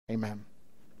Amen.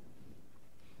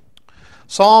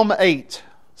 Psalm 8.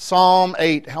 Psalm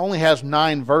 8 only has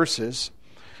 9 verses.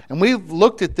 And we've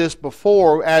looked at this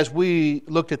before as we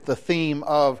looked at the theme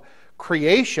of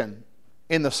creation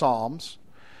in the Psalms.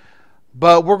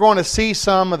 But we're going to see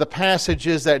some of the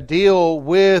passages that deal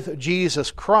with Jesus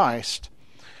Christ.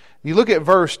 You look at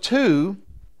verse 2,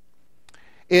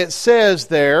 it says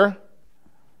there,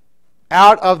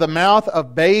 out of the mouth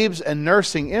of babes and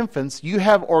nursing infants, you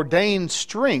have ordained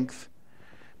strength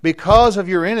because of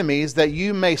your enemies, that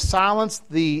you may silence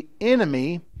the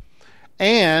enemy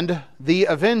and the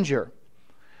avenger.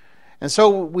 And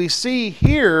so we see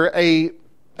here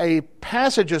a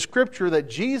passage of Scripture that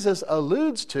Jesus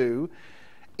alludes to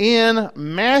in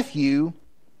Matthew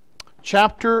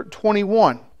chapter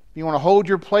 21. You want to hold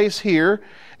your place here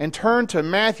and turn to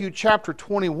Matthew chapter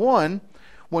 21,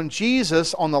 when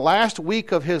Jesus, on the last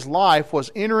week of his life,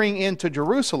 was entering into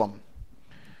Jerusalem.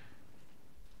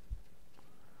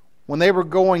 When they were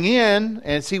going in,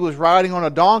 as he was riding on a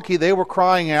donkey, they were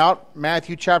crying out,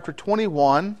 Matthew chapter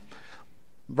 21,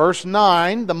 verse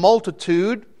 9, the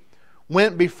multitude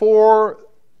went before,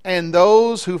 and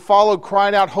those who followed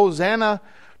cried out, Hosanna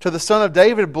to the Son of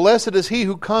David, blessed is he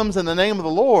who comes in the name of the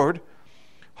Lord,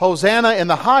 Hosanna in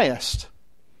the highest.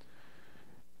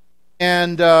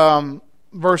 And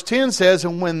verse 10 says,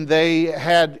 and when they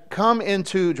had come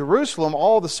into Jerusalem,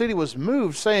 all the city was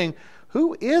moved, saying,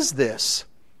 who is this?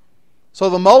 So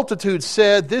the multitude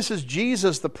said, this is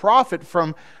Jesus the prophet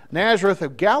from Nazareth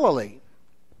of Galilee.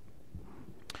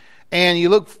 And you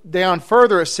look down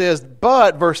further, it says,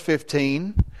 but, verse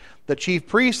 15, the chief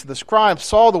priests and the scribes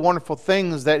saw the wonderful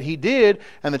things that he did,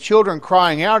 and the children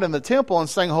crying out in the temple and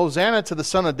saying, Hosanna to the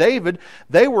Son of David.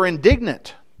 They were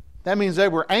indignant. That means they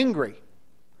were angry.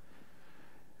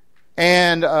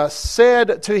 And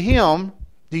said to him,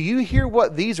 do you hear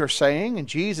what these are saying? And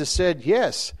Jesus said,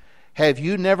 yes. Have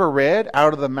you never read,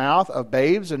 out of the mouth of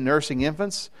babes and nursing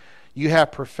infants, you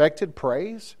have perfected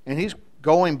praise? And he's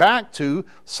going back to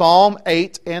Psalm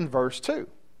 8 and verse 2.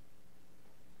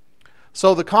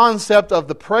 So the concept of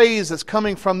the praise that's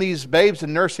coming from these babes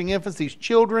and nursing infants, these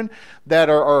children that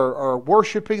are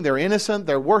worshiping, they're innocent,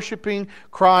 they're worshiping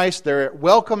Christ, they're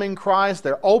welcoming Christ,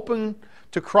 they're open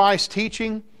to Christ's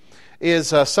teaching,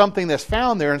 is something that's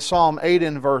found there in Psalm 8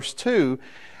 and verse 2.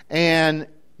 And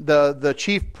the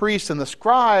chief priests and the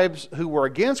scribes who were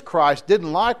against Christ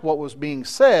didn't like what was being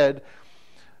said,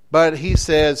 but he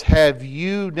says, have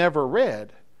you never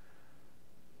read?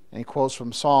 And he quotes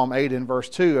from Psalm 8 and verse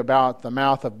 2 about the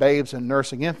mouth of babes and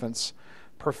nursing infants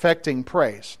perfecting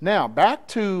praise. Now, back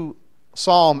to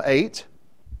Psalm 8.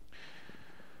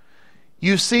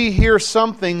 You see here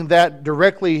something that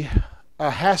directly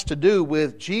has to do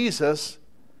with Jesus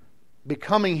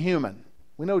becoming human.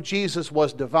 We know Jesus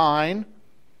was divine.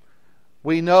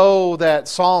 We know that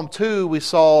Psalm 2 we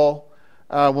saw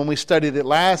when we studied it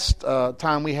last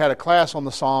time we had a class on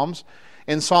the Psalms.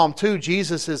 In Psalm 2,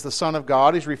 Jesus is the Son of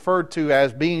God. He's referred to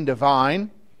as being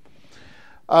divine.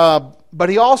 But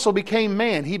he also became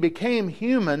man. He became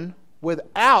human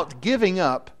without giving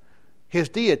up his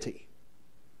deity.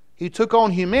 He took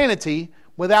on humanity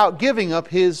without giving up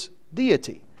his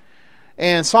deity.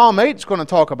 And Psalm 8 is going to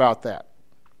talk about that.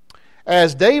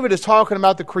 As David is talking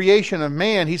about the creation of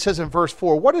man, he says in verse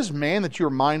 4, what is man that you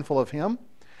are mindful of him?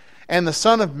 And the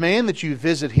Son of Man that you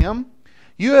visit him?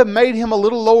 You have made him a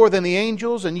little lower than the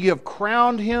angels, and you have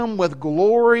crowned him with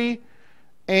glory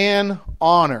and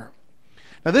honor.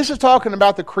 Now this is talking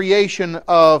about the creation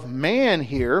of man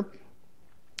here,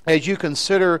 as you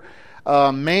consider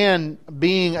man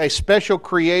being a special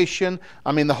creation.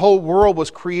 I mean, the whole world was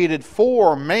created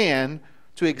for man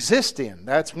to exist in.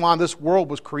 That's why this world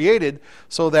was created,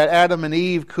 so that Adam and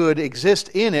Eve could exist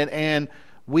in it, and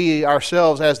we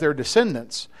ourselves as their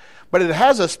descendants. But it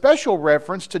has a special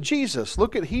reference to Jesus.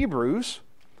 Look at Hebrews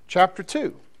chapter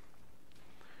 2.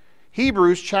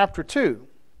 Hebrews chapter 2.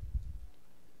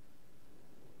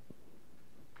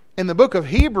 In the book of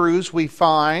Hebrews, we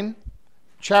find,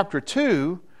 chapter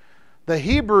 2, the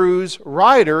Hebrews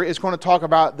writer is going to talk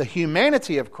about the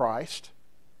humanity of Christ.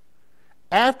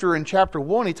 After, in chapter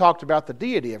 1, he talked about the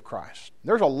deity of Christ.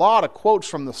 There's a lot of quotes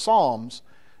from the Psalms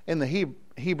in the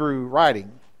Hebrew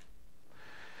writing.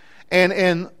 And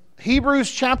in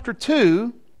Hebrews chapter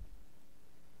 2,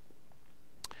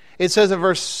 it says in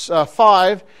verse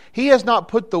 5, he has not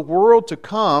put the world to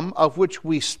come of which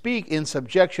we speak in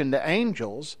subjection to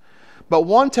angels, but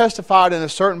one testified in a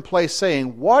certain place,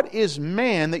 saying, what is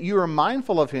man that you are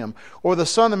mindful of him, or the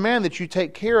Son of Man that you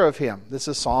take care of him? This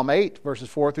is Psalm 8, verses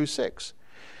 4 through 6.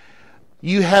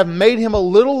 You have made him a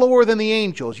little lower than the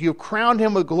angels. You have crowned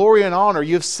him with glory and honor.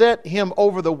 You have set him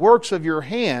over the works of your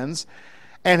hands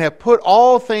and have put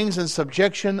all things in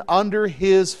subjection under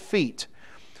his feet.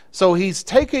 So he's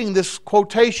taking this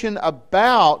quotation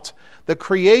about the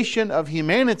creation of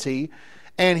humanity,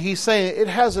 and he's saying it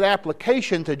has an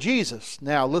application to Jesus.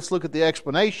 Now let's look at the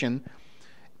explanation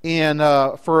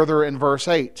further in verse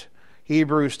 8.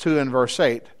 Hebrews 2 and verse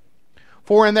 8.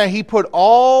 For in that he put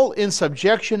all in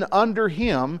subjection under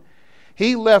him,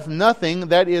 he left nothing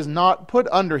that is not put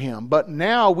under him. But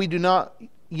now we do not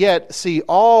yet see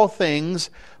all things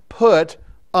put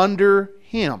under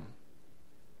him.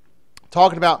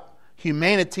 Talking about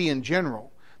humanity in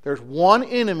general. There's one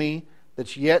enemy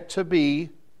that's yet to be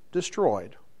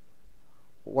destroyed.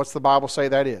 What's the Bible say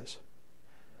that is?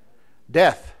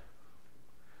 Death.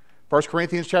 1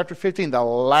 Corinthians chapter 15, the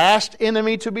last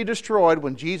enemy to be destroyed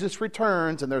when Jesus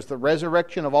returns and there's the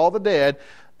resurrection of all the dead,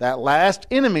 that last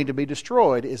enemy to be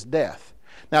destroyed is death.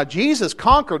 Now, Jesus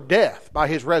conquered death by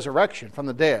his resurrection from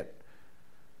the dead.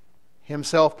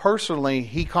 Himself personally,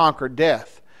 he conquered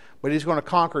death, but he's going to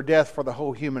conquer death for the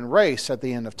whole human race at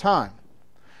the end of time.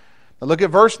 Now look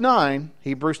at verse 9,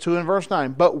 Hebrews 2 and verse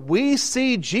 9. But we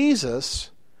see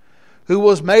Jesus, who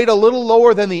was made a little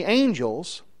lower than the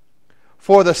angels,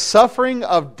 for the suffering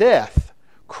of death,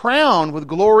 crowned with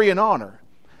glory and honor,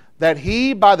 that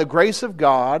he, by the grace of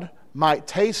God, might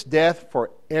taste death for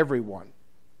everyone.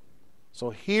 So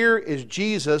here is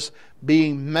Jesus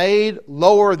being made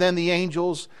lower than the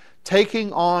angels,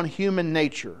 taking on human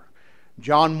nature.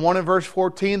 John 1 and verse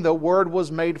 14, the Word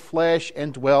was made flesh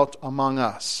and dwelt among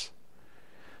us.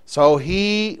 So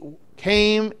he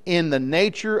came in the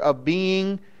nature of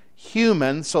being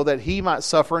human so that he might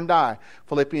suffer and die.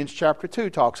 Philippians chapter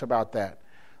 2 talks about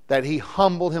that he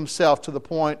humbled himself to the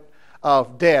point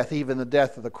of death, even the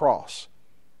death of the cross.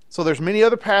 So there's many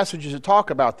other passages that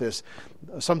talk about this.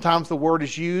 Sometimes the word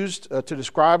is used to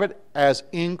describe it as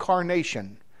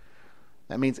incarnation.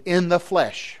 That means in the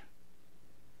flesh.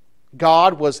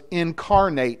 God was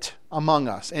incarnate among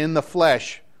us, in the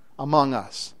flesh among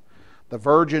us. The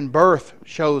virgin birth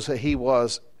shows that he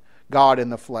was God in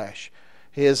the flesh.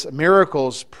 His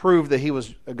miracles prove that he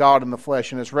was God in the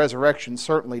flesh, and his resurrection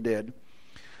certainly did.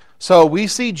 So we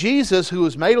see Jesus, who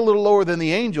was made a little lower than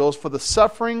the angels for the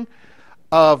suffering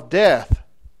of death.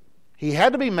 He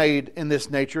had to be made in this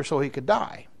nature so he could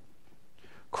die.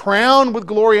 Crowned with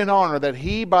glory and honor, that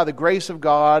he, by the grace of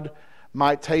God,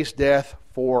 might taste death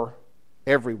for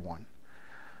everyone.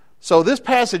 So this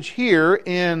passage here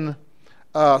in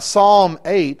Psalm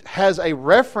 8 has a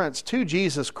reference to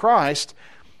Jesus Christ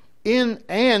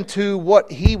and to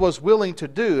what he was willing to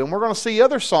do. And we're going to see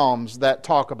other psalms that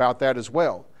talk about that as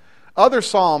well. Other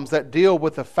psalms that deal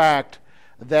with the fact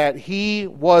that he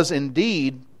was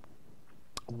indeed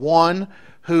one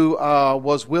who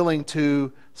was willing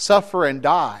to suffer and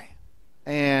die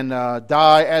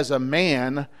as a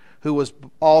man who was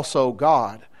also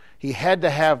God. He had to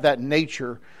have that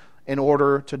nature in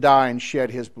order to die and shed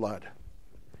his blood.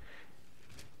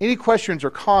 Any questions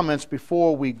or comments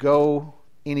before we go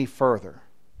any further?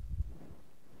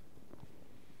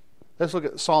 Let's look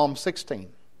at Psalm 16.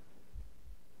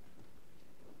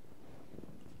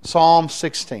 Psalm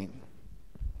 16.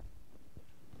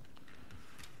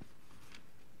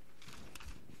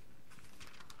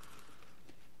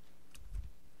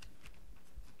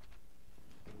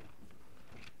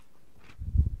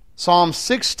 Psalm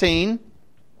 16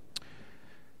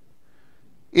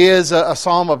 is a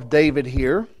psalm of David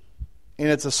here. And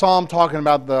it's a psalm talking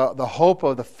about the hope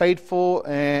of the faithful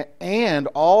and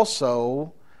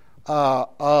also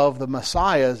of the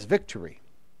Messiah's victory.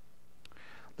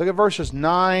 Look at verses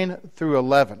 9 through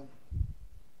 11.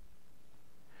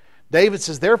 David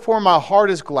says, "Therefore my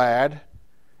heart is glad,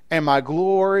 and my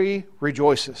glory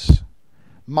rejoices.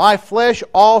 My flesh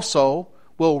also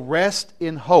will rest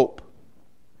in hope.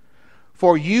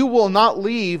 For you will not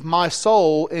leave my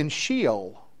soul in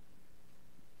Sheol."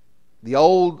 The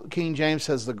old King James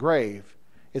says the grave.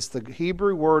 It's the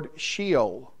Hebrew word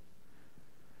Sheol.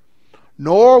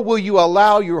 "Nor will you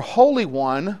allow your Holy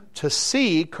One to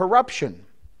see corruption.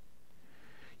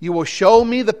 You will show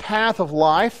me the path of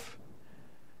life.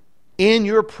 In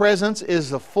your presence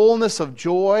is the fullness of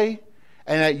joy,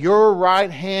 and at your right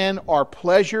hand are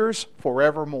pleasures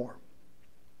forevermore."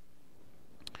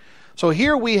 So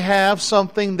here we have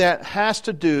something that has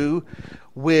to do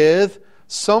with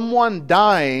someone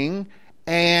dying,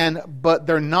 but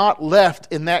they're not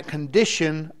left in that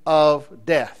condition of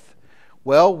death.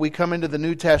 Well, we come into the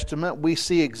New Testament, we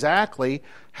see exactly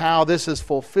how this is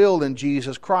fulfilled in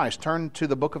Jesus Christ. Turn to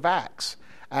the book of Acts,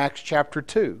 Acts chapter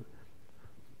 2.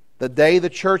 the day the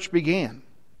church began.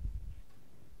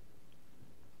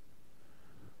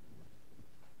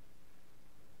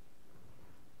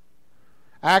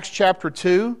 Acts chapter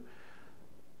 2,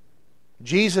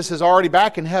 Jesus is already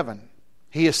back in heaven.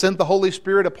 He has sent the Holy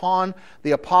Spirit upon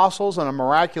the apostles in a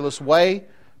miraculous way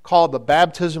called the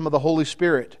baptism of the Holy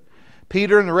Spirit.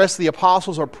 Peter and the rest of the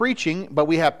apostles are preaching, but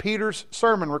we have Peter's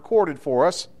sermon recorded for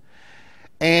us.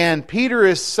 And Peter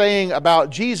is saying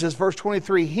about Jesus, verse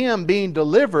 23, Him being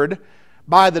delivered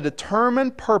by the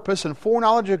determined purpose and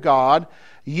foreknowledge of God,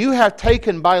 you have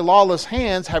taken by lawless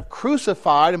hands, have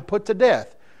crucified and put to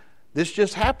death. This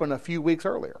just happened a few weeks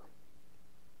earlier,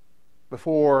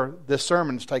 before this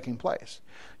sermon is taking place.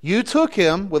 You took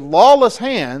Him with lawless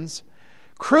hands,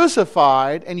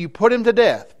 crucified, and you put Him to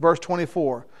death. Verse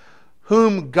 24,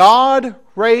 whom God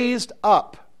raised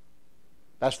up.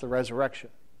 That's the resurrection.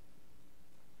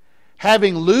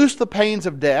 Having loosed the pains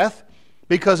of death,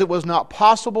 because it was not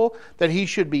possible that He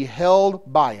should be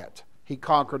held by it. He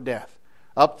conquered death.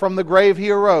 Up from the grave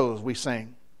He arose, we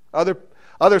sing.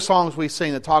 Other songs we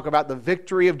sing that talk about the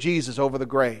victory of Jesus over the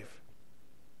grave.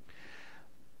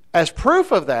 As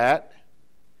proof of that,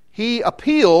 he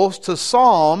appeals to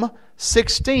Psalm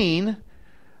 16,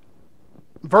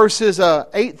 verses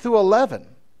 8 through 11.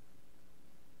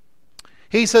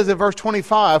 He says in verse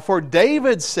 25, for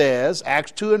David says,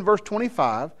 Acts 2 and verse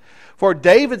 25, for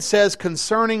David says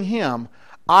concerning Him,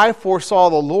 I foresaw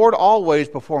the Lord always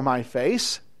before my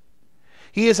face.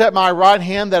 He is at my right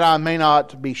hand that I may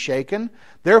not be shaken.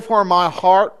 Therefore my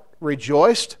heart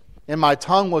rejoiced, and my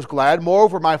tongue was glad.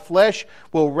 Moreover, my flesh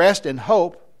will rest in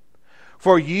hope.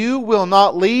 For you will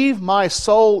not leave my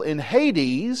soul in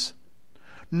Hades,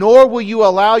 nor will you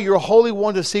allow your Holy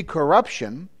One to see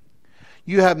corruption.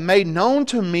 You have made known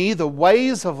to me the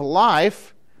ways of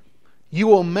life. You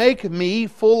will make me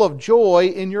full of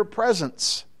joy in your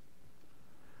presence.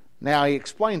 Now he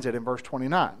explains it in verse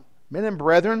 29. Men and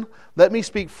brethren, let me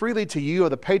speak freely to you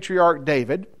of the patriarch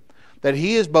David, that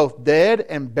he is both dead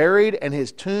and buried, and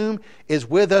his tomb is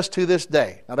with us to this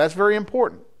day. Now that's very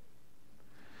important.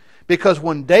 Because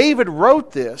when David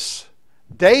wrote this,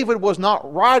 David was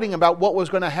not writing about what was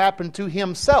going to happen to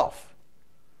himself.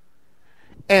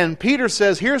 And Peter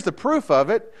says, here's the proof of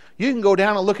it. You can go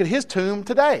down and look at his tomb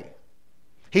today.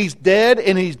 He's dead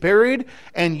and he's buried,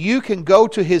 and you can go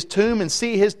to his tomb and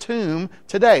see his tomb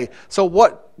today. So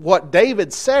what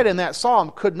David said in that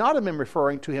psalm could not have been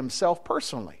referring to himself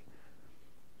personally.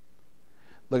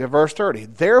 Look at verse 30.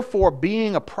 Therefore,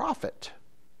 being a prophet,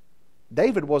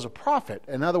 David was a prophet.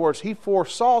 In other words, he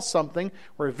foresaw something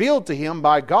revealed to him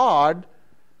by God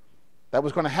that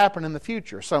was going to happen in the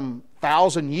future, some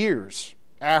 1,000 years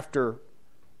after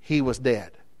he was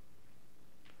dead.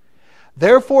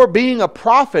 Therefore, being a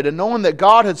prophet, and knowing that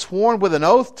God had sworn with an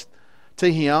oath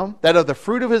to him that of the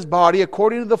fruit of his body,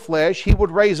 according to the flesh, he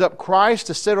would raise up Christ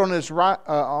to sit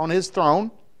on his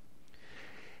throne,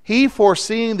 he,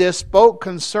 foreseeing this, spoke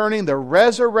concerning the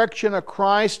resurrection of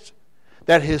Christ,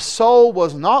 that his soul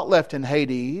was not left in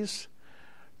Hades,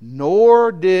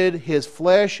 nor did his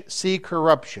flesh see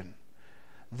corruption.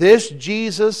 This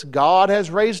Jesus God has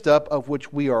raised up, of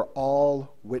which we are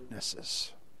all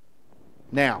witnesses.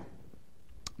 Now,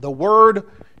 the word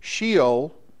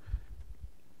Sheol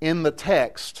in the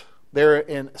text, there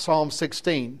in Psalm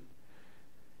 16,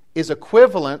 is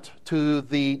equivalent to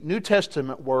the New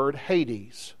Testament word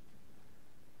Hades.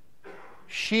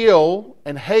 Sheol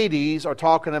and Hades are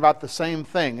talking about the same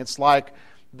thing. It's like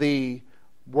the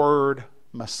word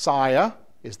Messiah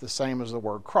is the same as the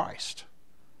word Christ.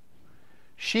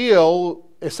 Sheol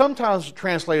is sometimes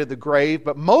translated the grave,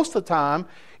 but most of the time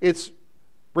it's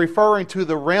referring to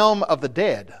the realm of the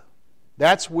dead.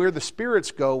 That's where the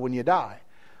spirits go when you die.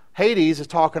 Hades is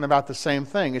talking about the same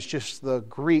thing. It's just the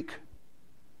Greek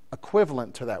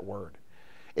equivalent to that word.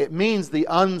 It means the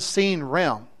unseen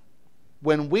realm.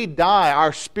 When we die,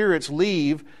 our spirits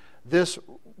leave this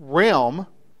realm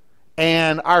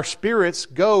and our spirits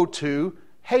go to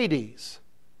Hades.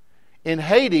 In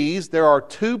Hades, there are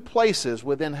two places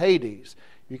within Hades.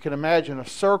 You can imagine a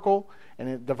circle and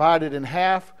it divided in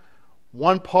half.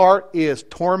 One part is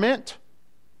torment.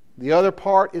 The other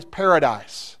part is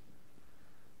paradise.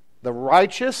 The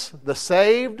righteous, the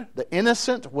saved, the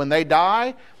innocent, when they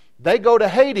die, they go to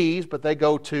Hades, but they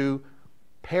go to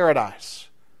paradise.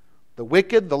 The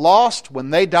wicked, the lost,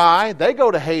 when they die, they go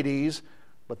to Hades,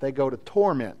 but they go to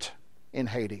torment in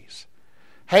Hades.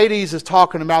 Hades is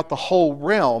talking about the whole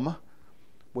realm.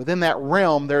 Within that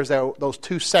realm, there's those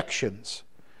two sections.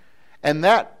 And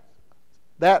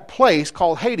that place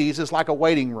called Hades is like a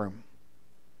waiting room.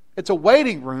 It's a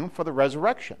waiting room for the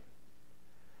resurrection.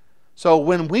 So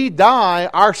when we die,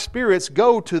 our spirits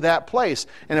go to that place.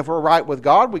 And if we're right with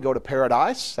God, we go to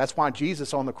paradise. That's why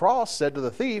Jesus on the cross said to the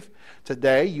thief,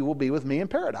 "Today you will be with me in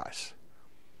paradise."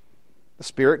 The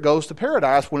spirit goes to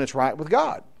paradise when it's right with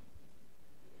God.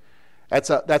 That's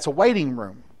a waiting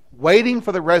room, waiting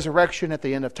for the resurrection at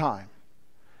the end of time.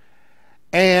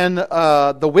 And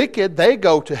the wicked, they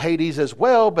go to Hades as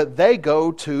well, but they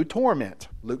go to torment.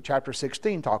 Luke chapter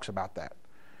 16 talks about that.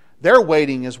 They're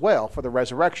waiting as well for the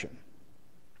resurrection.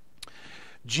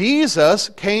 Jesus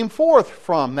came forth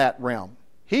from that realm.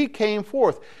 He came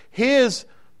forth. His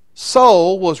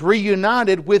soul was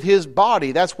reunited with his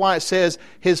body. That's why it says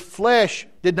his flesh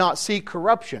did not see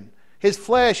corruption. His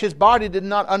flesh, his body did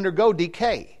not undergo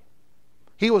decay.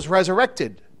 He was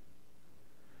resurrected.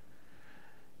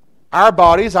 Our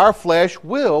bodies, our flesh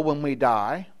will, when we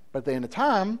die, but at the end of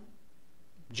time,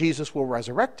 Jesus will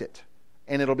resurrect it.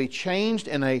 And it'll be changed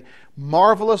in a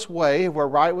marvelous way if we're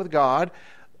right with God,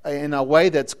 in a way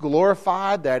that's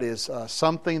glorified, that is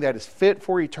something that is fit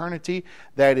for eternity,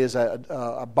 that is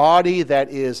a body that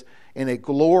is in a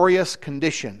glorious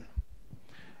condition.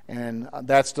 And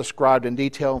that's described in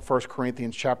detail in 1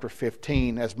 Corinthians chapter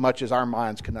 15, as much as our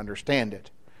minds can understand it.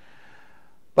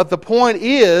 But the point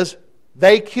is,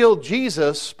 they killed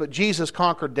Jesus, but Jesus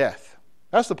conquered death.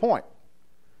 That's the point.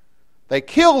 They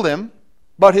killed him,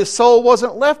 but his soul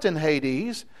wasn't left in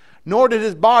Hades, nor did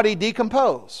his body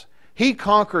decompose. He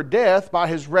conquered death by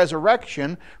his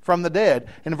resurrection from the dead.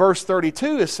 And verse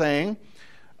 32 is saying,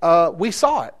 we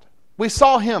saw it. We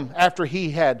saw him after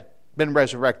he had been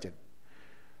resurrected.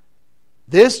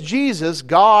 This Jesus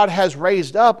God has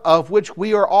raised up, of which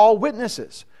we are all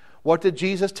witnesses. What did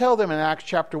Jesus tell them in Acts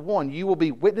chapter 1? You will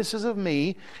be witnesses of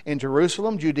me in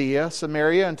Jerusalem, Judea,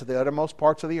 Samaria, and to the uttermost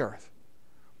parts of the earth.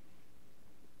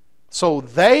 So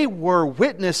they were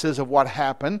witnesses of what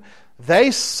happened. They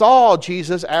saw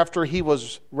Jesus after he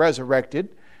was resurrected,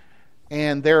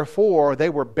 and therefore they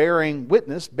were bearing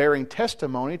witness, bearing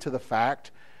testimony to the fact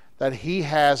that he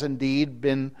has indeed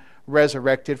been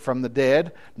resurrected from the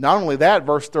dead. Not only that,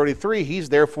 verse 33, he's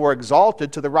therefore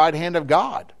exalted to the right hand of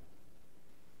God.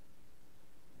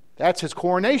 That's his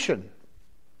coronation.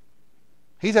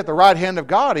 He's at the right hand of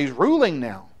God. He's ruling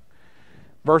now.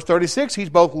 Verse 36, he's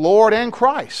both Lord and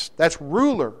Christ. That's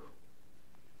ruler.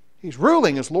 He's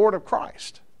ruling as Lord of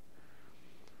Christ.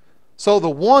 So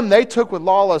the one they took with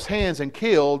lawless hands and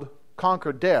killed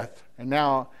conquered death and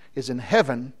now is in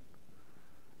heaven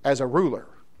as a ruler.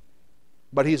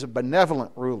 But he's a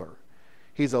benevolent ruler.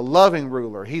 He's a loving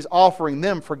ruler. He's offering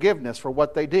them forgiveness for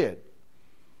what they did,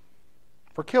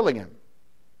 for killing him.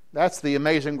 That's the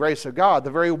amazing grace of God.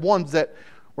 The very ones that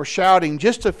were shouting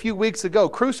just a few weeks ago,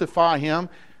 "Crucify him,"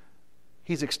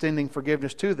 he's extending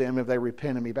forgiveness to them if they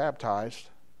repent and be baptized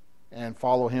and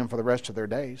follow him for the rest of their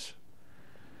days.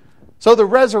 So the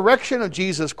resurrection of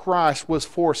Jesus Christ was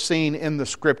foreseen in the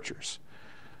Scriptures.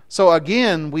 So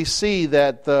again, we see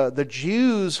that the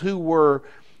Jews who were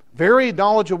very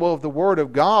knowledgeable of the Word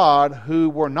of God, who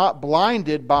were not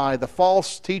blinded by the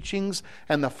false teachings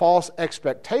and the false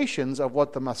expectations of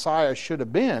what the Messiah should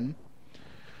have been,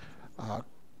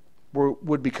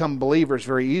 would become believers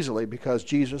very easily because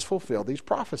Jesus fulfilled these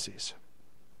prophecies.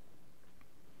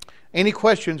 Any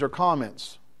questions or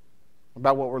comments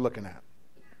about what we're looking at?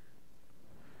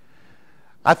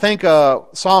 I think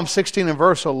Psalm 16 and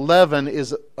verse 11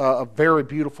 is a very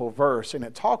beautiful verse, and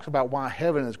it talks about why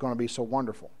heaven is going to be so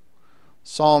wonderful.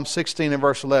 Psalm 16 and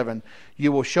verse 11,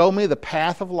 you will show me the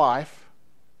path of life.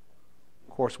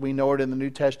 Of course, we know it in the New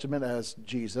Testament as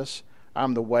Jesus.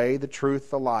 I'm the way, the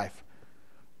truth, the life.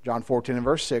 John 14 and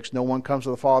verse 6, no one comes to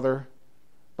the Father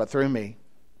but through me.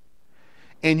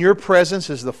 In your presence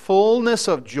is the fullness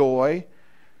of joy,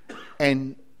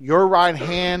 and your right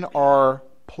hand are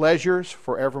pleasures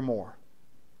forevermore.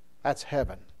 That's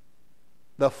heaven.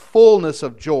 The fullness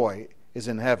of joy is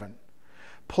in heaven.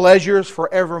 Pleasures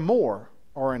forevermore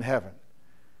are in heaven.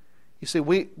 You see,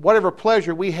 whatever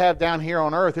pleasure we have down here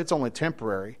on earth, it's only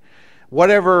temporary.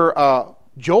 Whatever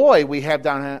joy we have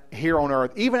down here on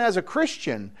earth, even as a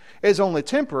Christian, is only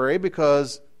temporary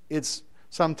because it's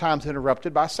sometimes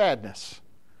interrupted by sadness.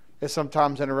 It's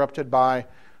sometimes interrupted by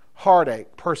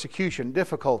heartache, persecution,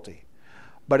 difficulty.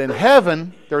 But in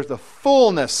heaven, there's the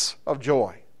fullness of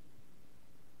joy.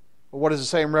 What does it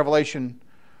say in Revelation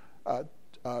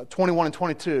 21 and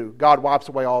 22? God wipes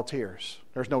away all tears.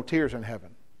 There's no tears in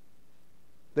heaven.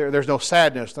 There's no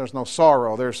sadness. There's no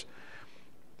sorrow. There's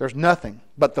nothing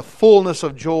but the fullness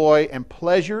of joy and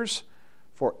pleasures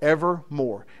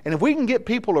forevermore. And if we can get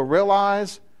people to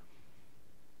realize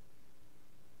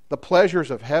the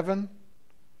pleasures of heaven,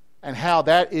 and how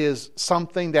that is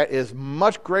something that is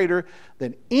much greater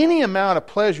than any amount of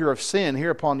pleasure of sin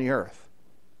here upon the earth,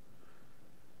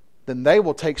 then they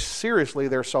will take seriously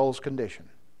their soul's condition.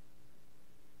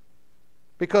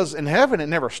 Because in heaven it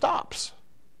never stops.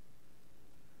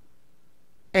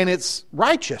 And it's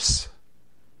righteous.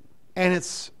 And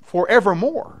it's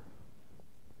forevermore.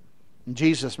 And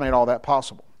Jesus made all that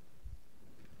possible.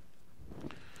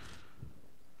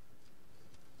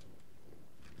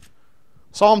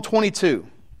 Psalm 22.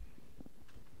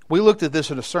 We looked at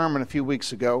this in a sermon a few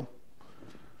weeks ago.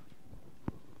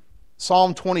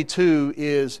 Psalm 22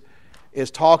 is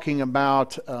talking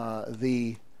about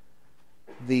the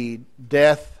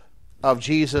death of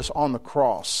Jesus on the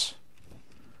cross.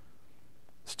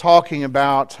 It's talking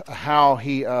about how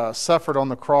he suffered on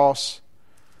the cross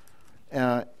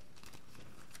and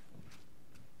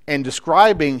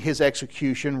describing his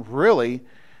execution really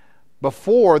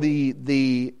before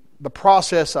the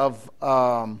process of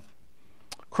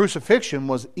crucifixion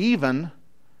was even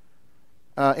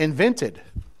invented.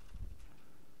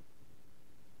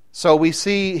 So we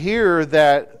see here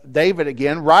that David,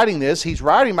 again, writing this, he's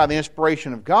writing by the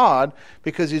inspiration of God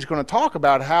because he's going to talk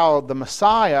about how the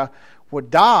Messiah would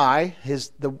die,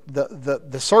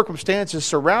 the circumstances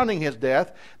surrounding his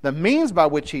death, the means by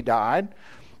which he died.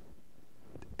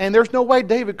 And there's no way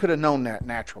David could have known that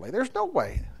naturally. There's no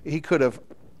way he could have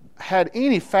had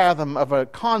any fathom of a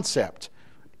concept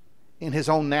in his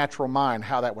own natural mind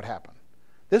how that would happen.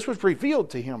 This was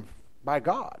revealed to him by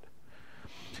God.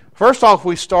 First off,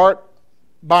 we start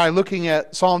by looking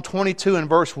at Psalm 22 and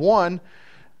verse 1,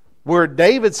 where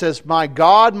David says, my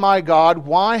God,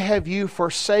 why have you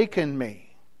forsaken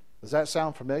me? Does that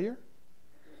sound familiar?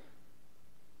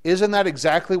 Isn't that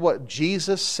exactly what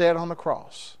Jesus said on the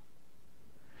cross?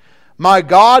 My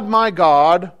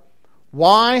God,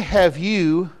 why have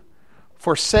you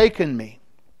forsaken me?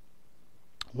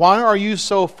 Why are you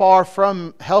so far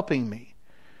from helping me?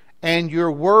 And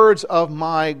your words of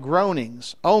my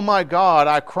groanings. Oh my God,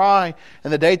 I cry in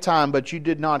the daytime, but you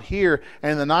did not hear,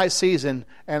 and in the night season,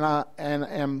 and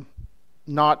am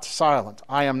not silent.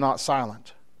 I am not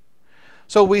silent.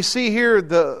 So we see here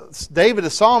David the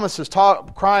psalmist is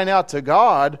crying out to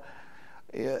God,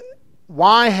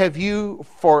 why have you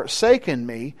forsaken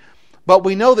me? But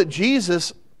we know that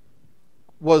Jesus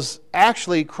was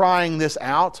actually crying this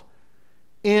out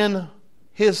in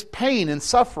his pain and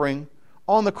suffering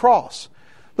on the cross.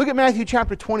 Look at Matthew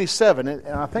chapter 27, and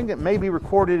I think it may be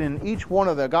recorded in each one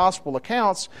of the gospel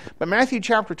accounts, but Matthew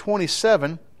chapter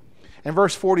 27 and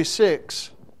verse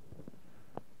 46,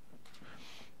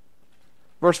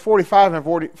 verse 45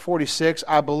 and 46,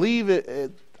 I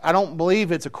don't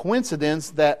believe it's a coincidence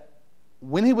that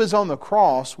when he was on the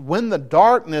cross, when the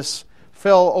darkness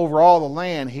fell over all the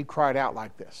land, he cried out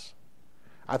like this.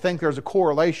 I think there's a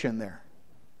correlation there.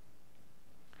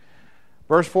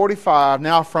 Verse 45,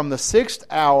 now from the 6th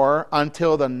hour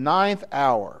until the 9th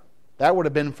hour, that would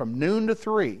have been from noon to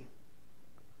 3,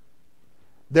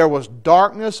 there was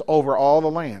darkness over all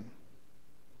the land.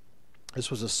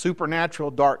 This was a supernatural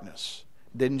darkness.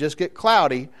 It didn't just get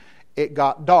cloudy, it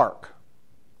got dark.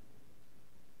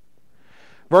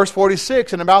 Verse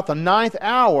 46, and about the 9th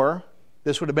hour,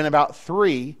 this would have been about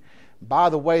 3, by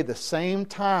the way, the same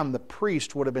time the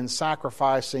priest would have been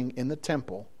sacrificing in the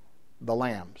temple the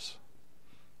lambs.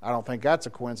 I don't think that's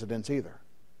a coincidence either.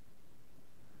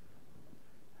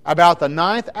 About the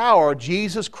 9th hour,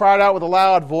 Jesus cried out with a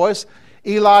loud voice,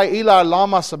 Eli, Eli,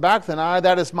 lama sabachthani,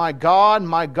 that is my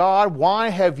God, why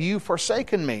have you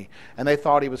forsaken me? And they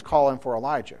thought he was calling for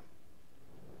Elijah.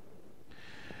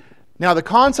 Now, the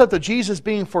concept of Jesus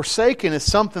being forsaken is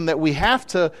something that we have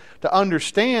to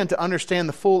understand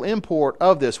the full import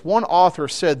of this. One author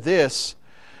said this,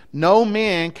 no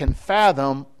man can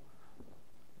fathom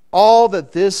all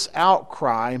that this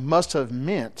outcry must have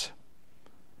meant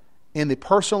in the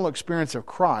personal experience of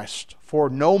Christ, for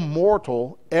no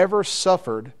mortal ever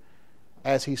suffered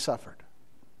as he suffered.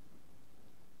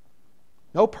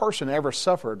 No person ever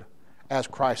suffered as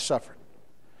Christ suffered.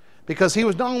 Because he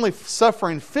was not only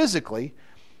suffering physically,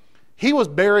 he was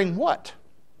bearing what?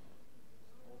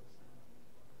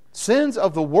 Sins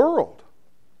of the world.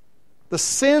 The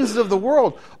sins of the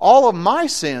world. All of my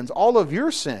sins, all of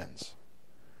your sins.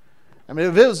 I mean,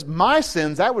 if it was my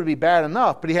sins, that would be bad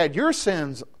enough. But he had your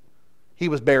sins he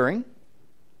was bearing.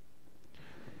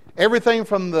 Everything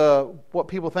from what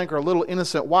people think are little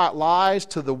innocent white lies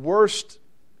to the worst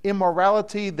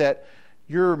immorality that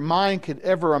your mind could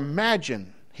ever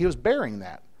imagine. He was bearing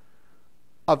that.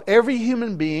 Of every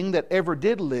human being that ever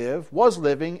did live, was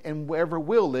living, and ever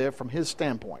will live from his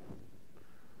standpoint.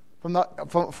 For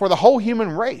the whole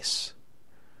human race.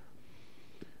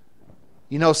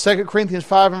 You know, 2 Corinthians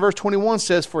 5 and verse 21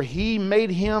 says, "For he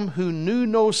made him who knew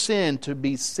no sin to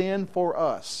be sin for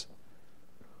us,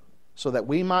 so that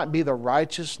we might be the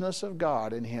righteousness of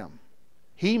God in him."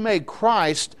 He made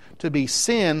Christ to be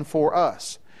sin for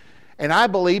us. And I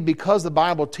believe because the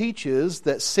Bible teaches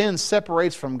that sin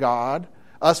separates from God,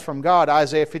 us from God,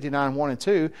 Isaiah 59, 1 and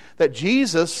 2, that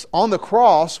Jesus on the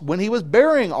cross, when he was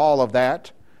bearing all of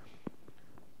that,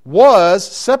 was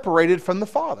separated from the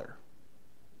Father.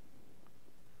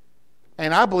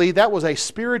 And I believe that was a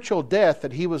spiritual death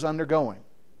that he was undergoing.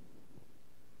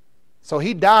 So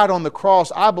he died on the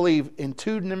cross, I believe, in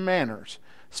two manners.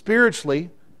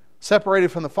 Spiritually,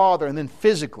 separated from the Father, and then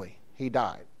physically, he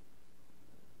died.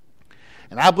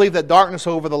 And I believe that darkness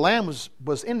over the Lamb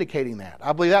was indicating that.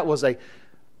 I believe that was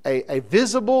a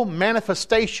visible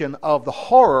manifestation of the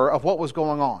horror of what was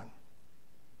going on.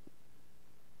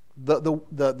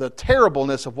 The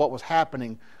terribleness of what was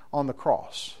happening on the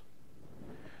cross.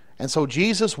 And so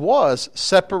Jesus was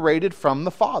separated from the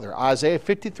Father. Isaiah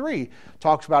 53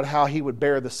 talks about how he would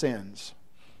bear the sins.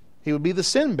 He would be the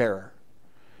sin bearer.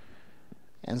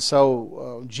 And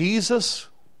so Jesus,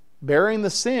 bearing the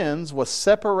sins, was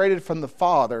separated from the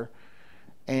Father.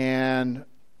 And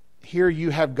here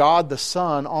you have God the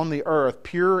Son on the earth,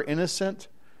 pure, innocent,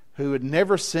 who had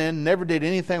never sinned, never did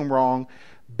anything wrong,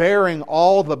 bearing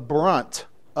all the brunt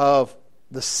of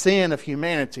the sin of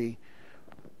humanity,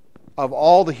 of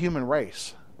all the human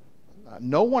race.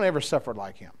 No one ever suffered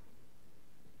like him.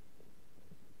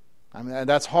 I mean,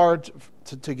 that's hard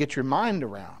to get your mind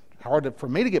around. Hard for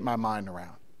me to get my mind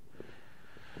around.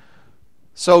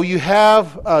 So you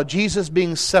have Jesus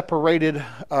being separated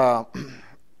on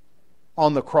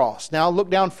the cross. Now look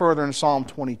down further in Psalm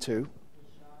 22.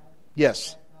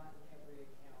 Yes.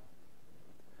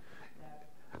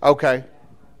 Okay.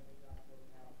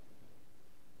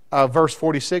 Verse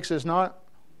 46 is not?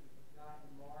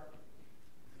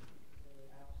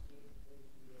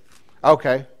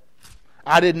 Okay.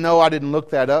 I didn't know. I didn't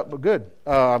look that up, but good.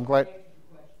 I'm glad.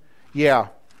 Yeah.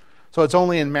 So it's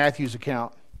only in Matthew's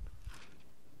account.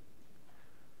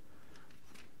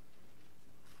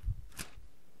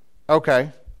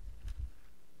 Okay.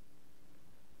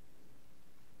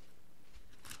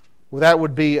 Well, that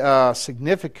would be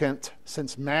significant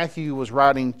since Matthew was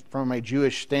writing from a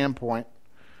Jewish standpoint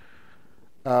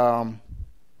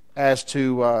as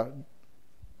to...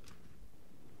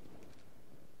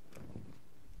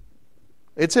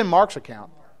 it's in Mark's account.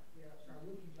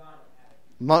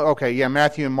 Okay, yeah,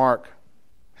 Matthew and Mark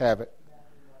have it.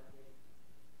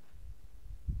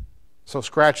 So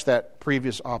scratch that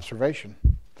previous observation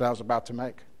that I was about to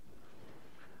make.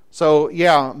 So,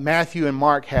 yeah, Matthew and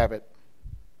Mark have it.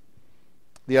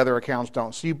 The other accounts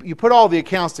don't. So you put all the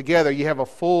accounts together, you have a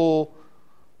full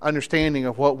understanding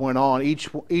of what went on.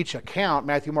 Each account,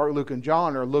 Matthew, Mark, Luke, and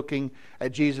John, are looking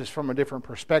at Jesus from a different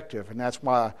perspective. And that's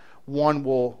why one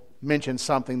will mention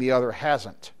something the other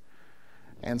hasn't.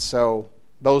 And so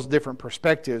those different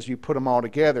perspectives, you put them all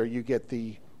together, you get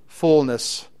the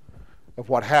fullness of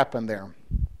what happened there.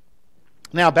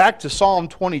 Now back to Psalm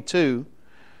 22.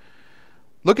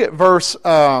 Look at verse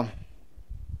 12.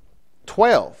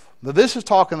 Now this is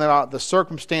talking about the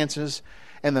circumstances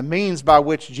and the means by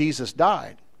which Jesus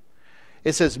died.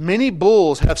 It says, "Many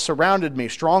bulls have surrounded me,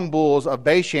 strong bulls of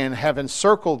Bashan have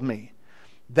encircled me.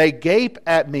 They gape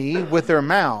at me with their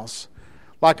mouths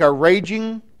like a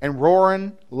raging and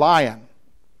roaring lion.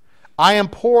 I am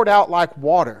poured out like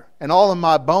water, and all of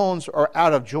my bones are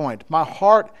out of joint. My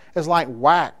heart is like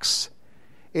wax.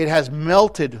 It has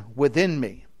melted within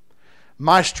me.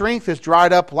 My strength is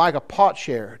dried up like a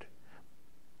potsherd,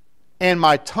 and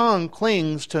my tongue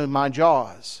clings to my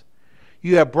jaws.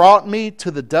 You have brought me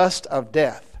to the dust of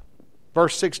death."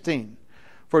 Verse 16.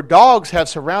 "For dogs have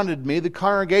surrounded me, the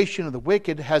congregation of the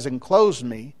wicked has enclosed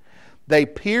me. They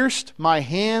pierced my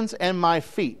hands and my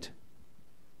feet."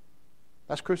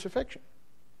 That's crucifixion.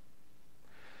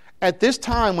 At this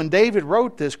time when David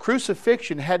wrote this,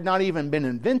 crucifixion had not even been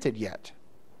invented yet.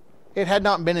 It had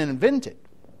not been invented.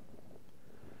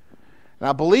 And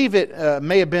I believe it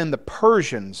may have been the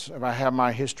Persians, if I have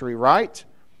my history right,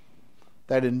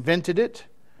 that invented it.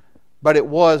 But it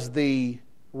was the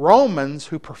Romans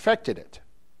who perfected it.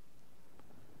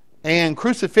 And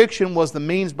crucifixion was the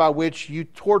means by which you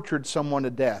tortured someone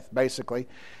to death, basically.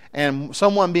 And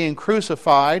someone being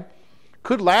crucified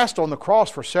could last on the cross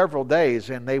for several days,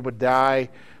 and they would die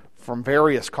from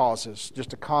various causes.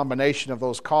 Just a combination of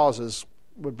those causes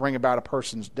would bring about a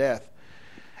person's death.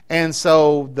 And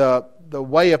so the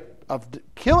way of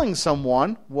killing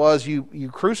someone was you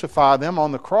crucify them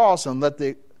on the cross and let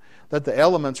the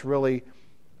elements really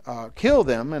kill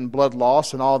them, and blood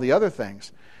loss and all the other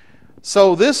things.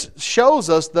 So this shows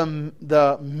us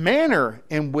the manner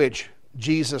in which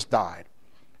Jesus died.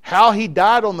 How he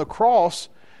died on the cross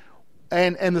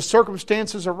and the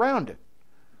circumstances around it.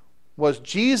 Was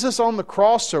Jesus on the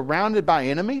cross surrounded by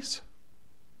enemies?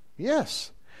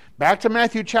 Yes. Back to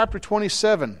Matthew chapter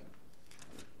 27.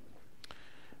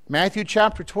 Matthew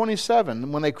chapter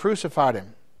 27, when they crucified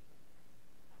him.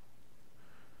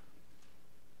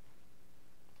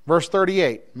 Verse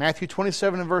 38. Matthew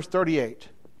 27 and verse 38.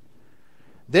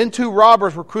 Then 2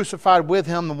 robbers were crucified with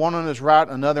him, the one on his right,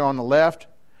 another on the left.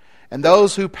 And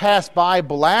those who passed by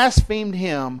blasphemed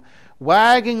him,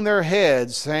 wagging their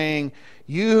heads, saying,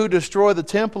 "You who destroy the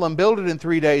temple and build it in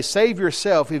 3 days, save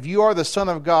yourself. If you are the Son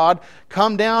of God,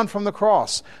 come down from the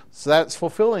cross." So that's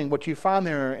fulfilling what you find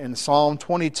there in Psalm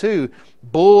 22.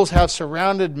 Bulls have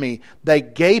surrounded me. They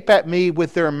gape at me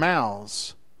with their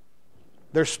mouths.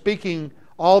 They're speaking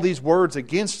all these words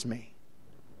against me.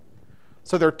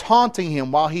 So they're taunting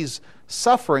him while he's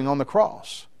suffering on the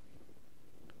cross.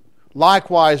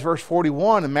 Likewise, verse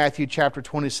 41 in Matthew chapter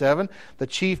 27, the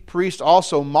chief priest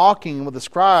also mocking with the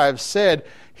scribes said,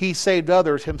 "He saved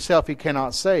others, himself he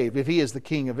cannot save. If he is the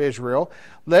King of Israel,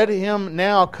 let him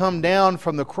now come down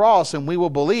from the cross and we will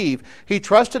believe. He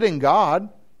trusted in God.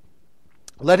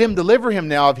 Let him deliver him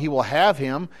now if he will have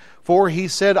him. For he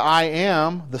said, I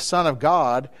am the Son of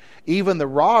God." Even the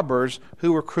robbers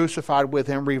who were crucified with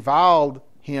him reviled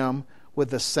him with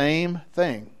the same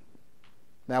thing.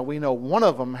 Now we know one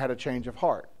of them had a change of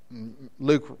heart.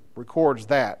 Luke records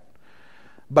that.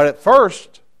 But at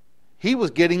first, he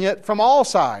was getting it from all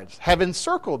sides, have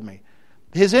encircled me.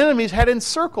 His enemies had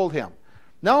encircled him.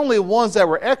 Not only the ones that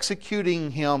were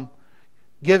executing him,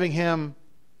 giving him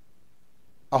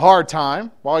a hard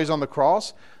time while he's on the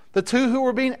cross, the 2 who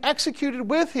were being executed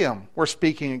with him were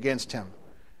speaking against him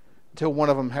until one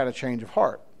of them had a change of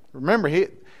heart. Remember,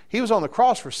 he was on the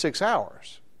cross for 6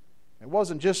 hours. It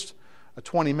wasn't just a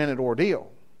 20-minute ordeal.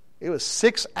 It was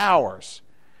 6 hours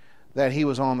that he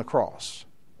was on the cross.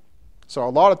 So a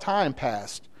lot of time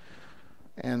passed.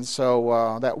 And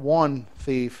so that one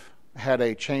thief had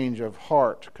a change of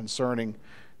heart concerning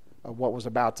what was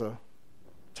about to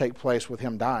take place with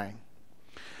him dying.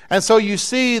 And so you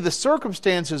see the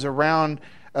circumstances around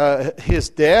his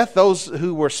death. Those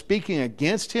who were speaking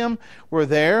against him were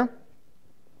there.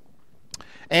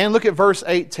 And look at verse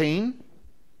 18.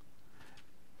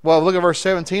 Well, look at verse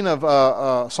 17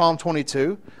 of Psalm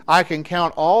 22. "I can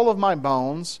count all of my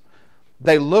bones.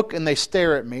 They look and they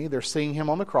stare at me." They're seeing him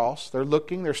on the cross. They're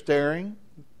looking, they're staring.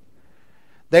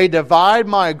 "They divide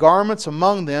my garments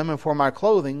among them, and for my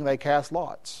clothing they cast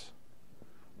lots."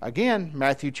 Again,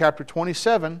 Matthew chapter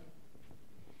 27.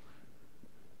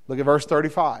 Look at verse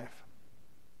 35.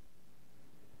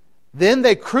 "Then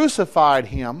they crucified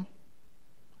him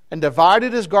and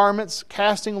divided his garments,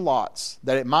 casting lots,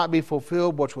 that it might be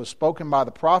fulfilled which was spoken by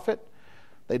the prophet.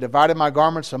 They divided my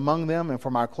garments among them, and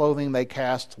for my clothing they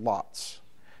cast lots.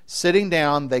 Sitting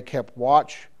down, they kept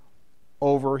watch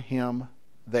over him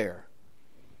there."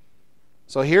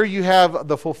 So here you have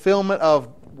the fulfillment of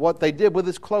what they did with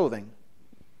his clothing.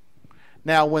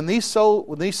 Now, when these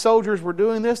soldiers were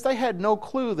doing this, they had no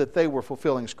clue that they were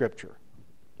fulfilling Scripture.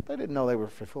 They didn't know they were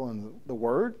fulfilling the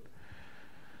Word.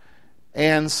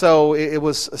 And so it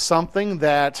was something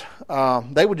that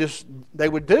they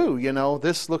would do. You know,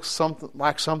 this looks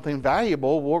something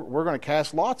valuable. We're going to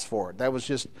cast lots for it. That was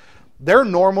just their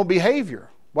normal behavior,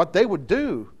 what they would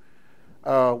do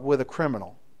with a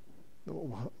criminal.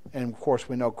 And of course,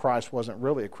 we know Christ wasn't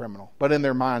really a criminal, but in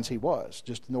their minds he was,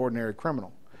 just an ordinary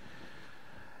criminal.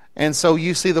 And so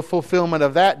you see the fulfillment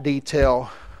of that detail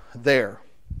there.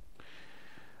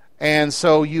 And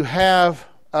so you have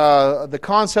the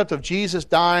concept of Jesus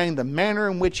dying, the manner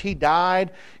in which he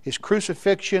died, his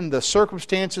crucifixion, the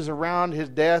circumstances around his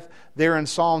death there in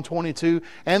Psalm 22,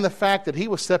 and the fact that he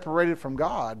was separated from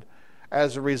God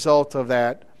as a result of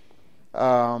that,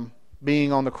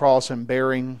 being on the cross and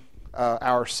bearing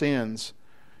our sins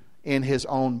in his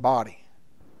own body.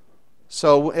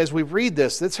 So as we read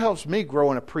this helps me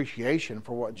grow an appreciation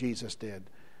for what Jesus did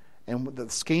and the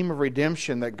scheme of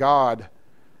redemption that God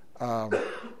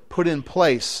put in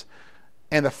place,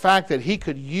 and the fact that he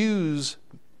could use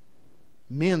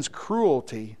men's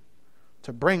cruelty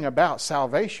to bring about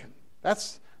salvation.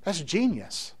 That's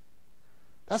genius.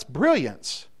 That's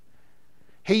brilliance.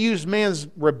 He used man's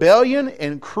rebellion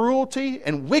and cruelty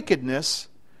and wickedness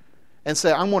and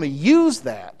said, I'm going to use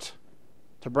that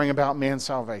to bring about man's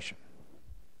salvation.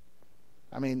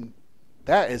 I mean,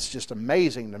 that is just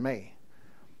amazing to me.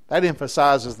 That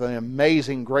emphasizes the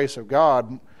amazing grace of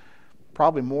God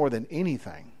probably more than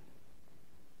anything.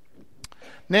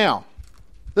 Now,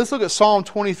 Let's look at Psalm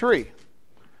 23.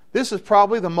 This is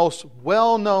probably the most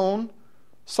well-known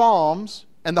Psalms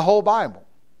in the whole Bible.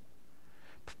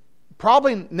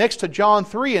 Probably next to John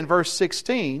 3 in verse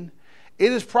 16,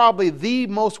 it is probably the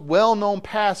most well-known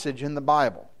passage in the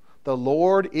Bible. The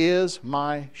Lord is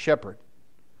my shepherd.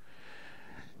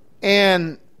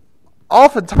 And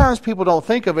oftentimes people don't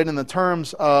think of it in the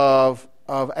terms of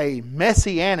a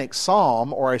messianic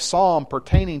psalm or a psalm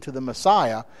pertaining to the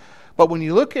Messiah. But when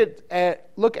you look at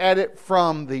it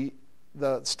from the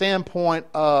standpoint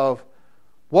of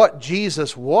what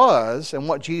Jesus was and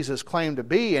what Jesus claimed to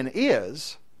be and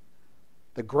is,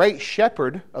 the great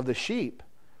shepherd of the sheep,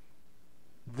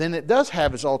 then it does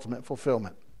have its ultimate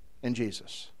fulfillment in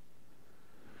Jesus.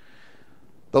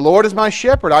 The Lord is my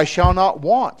shepherd, I shall not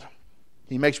want.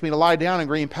 He makes me to lie down in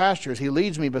green pastures. He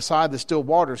leads me beside the still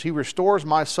waters. He restores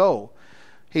my soul.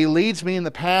 He leads me in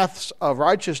the paths of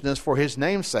righteousness for His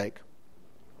name's sake.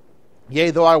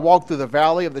 Yea, though I walk through the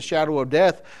valley of the shadow of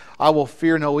death, I will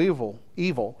fear no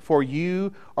evil, for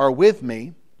you are with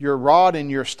me. Your rod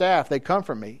and your staff, they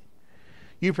comfort me.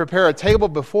 You prepare a table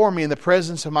before me in the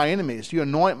presence of my enemies. You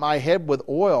anoint my head with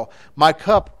oil. My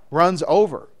cup runs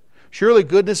over. Surely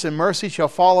goodness and mercy shall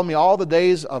follow me all the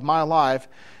days of my life,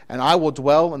 and I will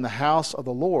dwell in the house of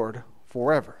the Lord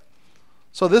forever.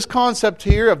 So this concept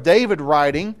here of David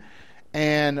writing,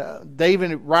 and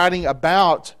David writing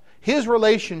about his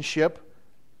relationship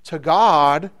to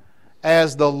God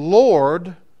as the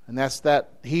Lord, and that's that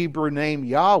Hebrew name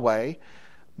Yahweh.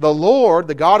 The Lord,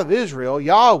 the God of Israel,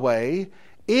 Yahweh,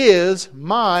 is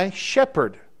my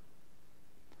shepherd.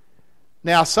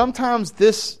 Now, sometimes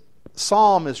this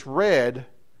psalm is read,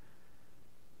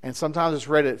 and sometimes it's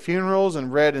read at funerals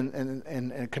and read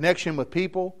in connection with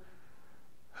people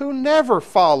who never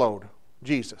followed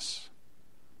Jesus,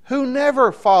 who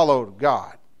never followed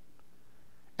God.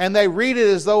 And they read it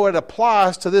as though it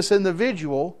applies to this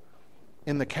individual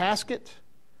in the casket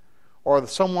or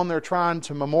someone they're trying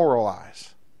to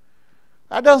memorialize.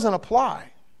 That doesn't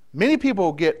apply. Many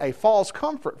people get a false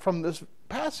comfort from this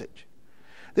passage.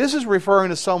 This is referring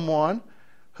to someone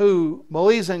who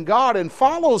believes in God and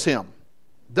follows Him,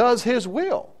 does His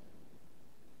will.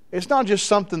 It's not just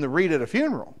something to read at a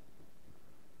funeral.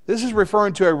 This is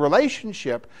referring to a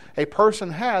relationship a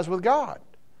person has with God.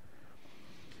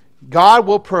 God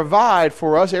will provide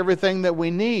for us everything that we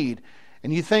need.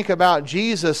 And you think about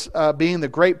Jesus being the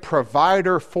great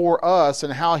provider for us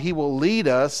and how He will lead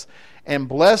us and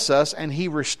bless us, and He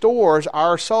restores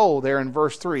our soul there in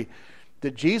verse 3.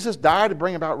 Did Jesus die to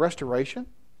bring about restoration?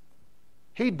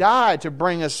 He died to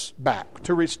bring us back,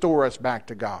 to restore us back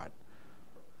to God.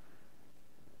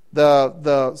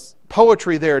 The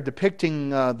poetry there depicting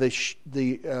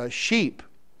the sheep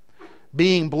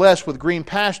being blessed with green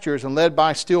pastures and led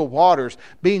by still waters,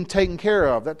 being taken care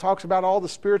of. That talks about all the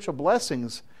spiritual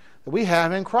blessings that we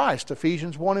have in Christ,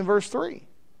 Ephesians 1 and verse 3.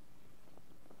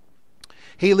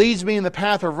 He leads me in the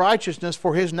path of righteousness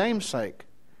for His name's sake.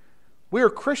 We are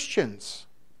Christians,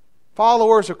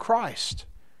 followers of Christ.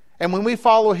 And when we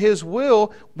follow His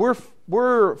will,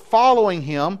 we're following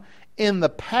Him in the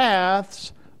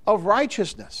paths of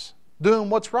righteousness, doing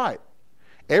what's right.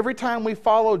 Every time we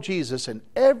follow Jesus in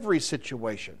every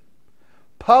situation,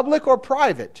 public or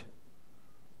private,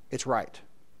 it's right.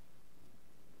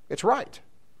 It's right.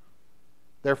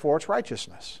 Therefore, it's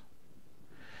righteousness.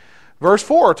 Verse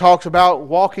 4 talks about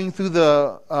walking through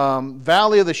the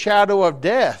valley of the shadow of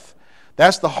death.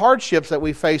 That's the hardships that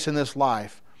we face in this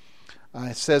life.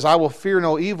 It says, I will fear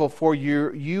no evil, for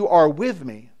you are with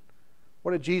me.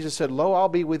 What did Jesus say? Lo, I'll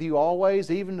be with you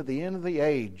always, even to the end of the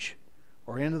age,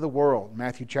 or end of the world.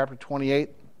 Matthew chapter 28,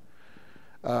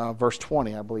 verse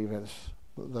 20, I believe is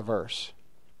the verse.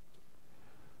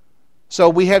 So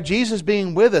we have Jesus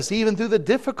being with us even through the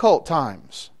difficult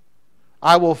times.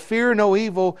 I will fear no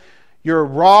evil. Your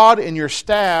rod and your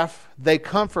staff, they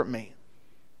comfort me.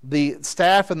 The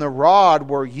staff and the rod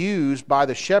were used by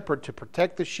the shepherd to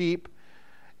protect the sheep.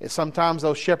 Sometimes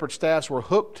those shepherd staffs were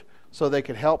hooked so they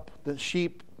could help the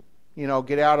sheep,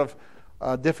 get out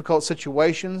of difficult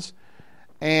situations.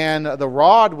 And the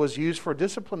rod was used for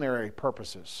disciplinary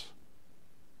purposes.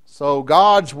 So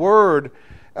God's Word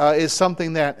is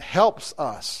something that helps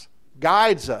us,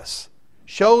 guides us,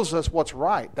 shows us what's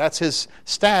right. That's His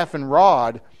staff and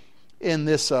rod in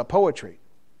this poetry.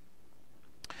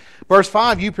 Verse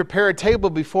 5, you prepare a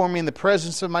table before me in the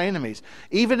presence of my enemies.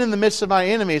 Even in the midst of my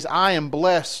enemies, I am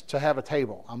blessed to have a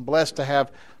table. I'm blessed to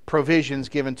have provisions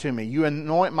given to me. You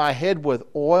anoint my head with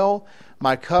oil,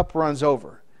 my cup runs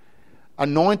over.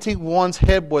 Anointing one's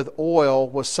head with oil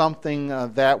was something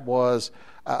that was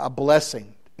a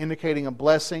blessing, indicating a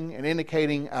blessing and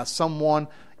indicating someone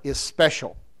is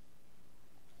special.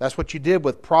 That's what you did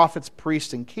with prophets,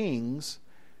 priests, and kings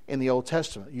in the Old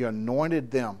Testament. You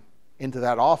anointed them into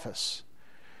that office.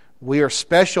 We are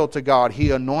special to God.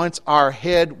 He anoints our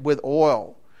head with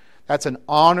oil. That's an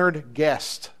honored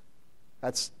guest.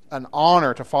 That's an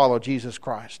honor to follow Jesus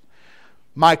Christ.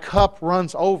 My cup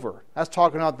runs over. That's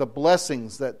talking about the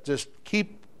blessings that just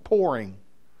keep pouring.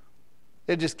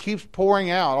 It just keeps pouring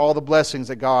out all the blessings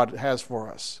that God has for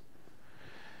us.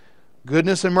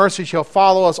 Goodness and mercy shall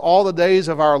follow us all the days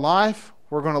of our life.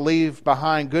 We're going to leave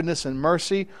behind goodness and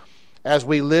mercy as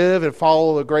we live and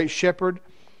follow the great shepherd.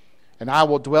 And I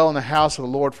will dwell in the house of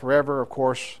the Lord forever. Of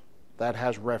course, that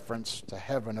has reference to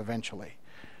heaven eventually.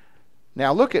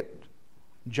 Now look at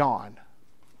John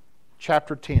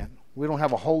chapter 10. We don't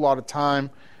have a whole lot of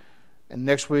time. And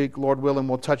next week, Lord willing,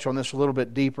 we'll touch on this a little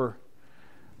bit deeper.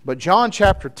 But John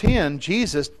chapter 10,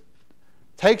 Jesus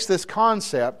takes this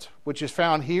concept, which is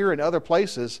found here and other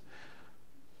places,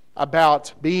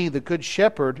 about being the good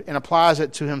shepherd and applies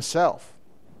it to himself.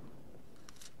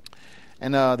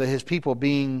 And his people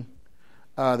being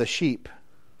the sheep.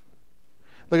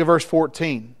 Look at verse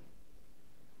 14.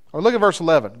 Or look at verse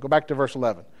 11. Go back to verse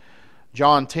 11.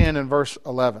 John 10 and verse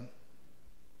 11.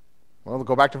 Well, we'll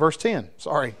go back to verse 10.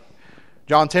 Sorry.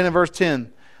 John 10 and verse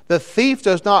 10. The thief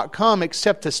does not come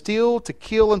except to steal, to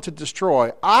kill, and to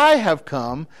destroy. I have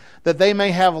come that they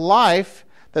may have life,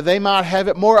 that they might have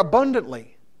it more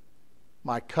abundantly.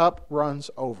 My cup runs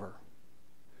over.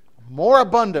 More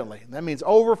abundantly. That means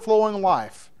overflowing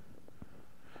life.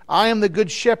 I am the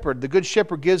good shepherd. The good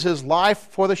shepherd gives his life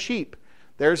for the sheep.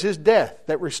 There's his death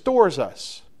that restores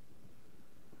us.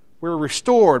 We're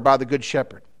restored by the good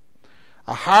shepherd.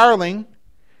 A hireling,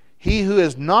 he who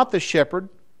is not the shepherd,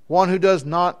 one who does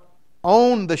not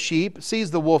own the sheep, sees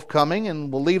the wolf coming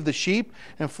and will leave the sheep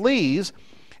and flees.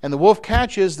 And the wolf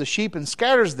catches the sheep and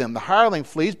scatters them. The hireling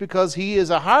flees because he is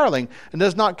a hireling and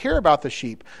does not care about the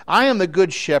sheep. I am the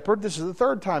good shepherd. This is the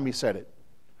third time he said it.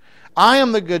 I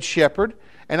am the good shepherd,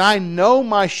 and I know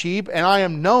my sheep, and I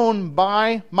am known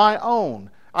by my own.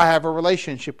 I have a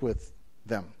relationship with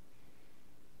them.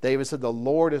 David said, the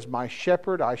Lord is my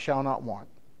shepherd, I shall not want.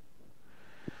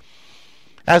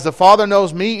 As the Father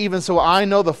knows me, even so I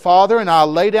know the Father, and I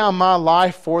lay down my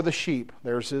life for the sheep.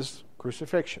 There's his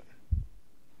crucifixion.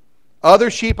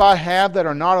 Other sheep I have that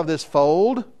are not of this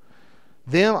fold,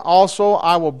 them also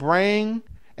I will bring,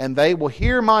 and they will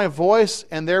hear my voice,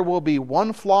 and there will be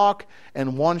one flock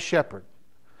and one shepherd.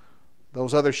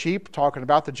 Those other sheep, talking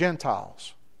about the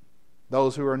Gentiles,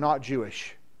 those who are not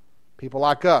Jewish. People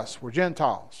like us, we're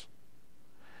Gentiles.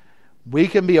 We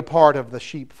can be a part of the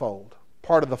sheepfold,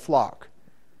 part of the flock.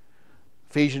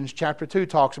 Ephesians chapter 2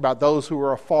 talks about those who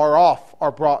are afar off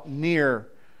are brought near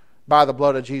by the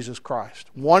blood of Jesus Christ.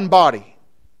 One body,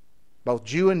 both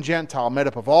Jew and Gentile, made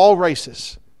up of all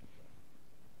races.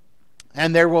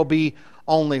 And there will be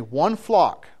only one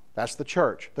flock. That's the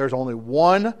church. There's only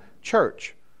one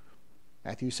church.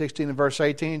 Matthew 16 and verse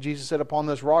 18, Jesus said, upon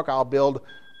this rock I'll build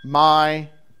my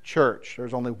church.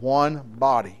 There's only one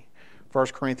body. 1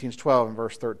 Corinthians 12 and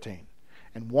verse 13.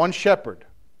 And one shepherd,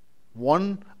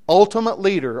 one ultimate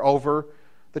leader over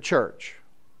the church.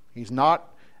 He's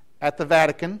not at the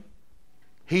Vatican.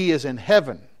 He is in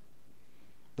heaven.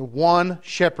 The one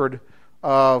shepherd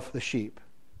of the sheep.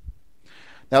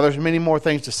 Now there's many more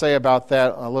things to say about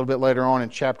that a little bit later on in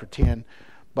chapter 10.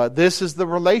 But this is the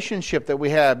relationship that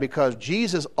we have because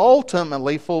Jesus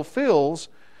ultimately fulfills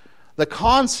the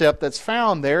concept that's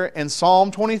found there in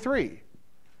Psalm 23.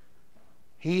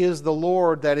 He is the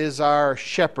Lord that is our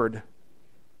shepherd,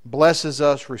 blesses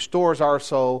us, restores our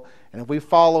soul, and if we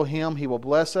follow Him, He will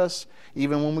bless us.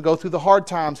 Even when we go through the hard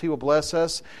times, He will bless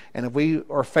us, and if we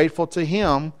are faithful to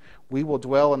Him, we will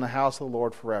dwell in the house of the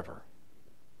Lord forever,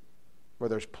 where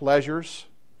there's pleasures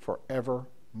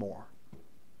forevermore.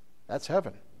 That's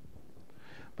heaven.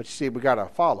 But you see, we got to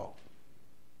follow.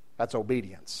 That's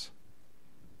obedience.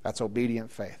 That's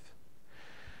obedient faith.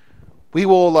 We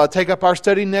will take up our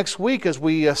study next week as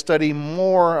we study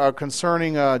more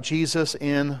concerning Jesus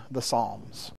in the Psalms.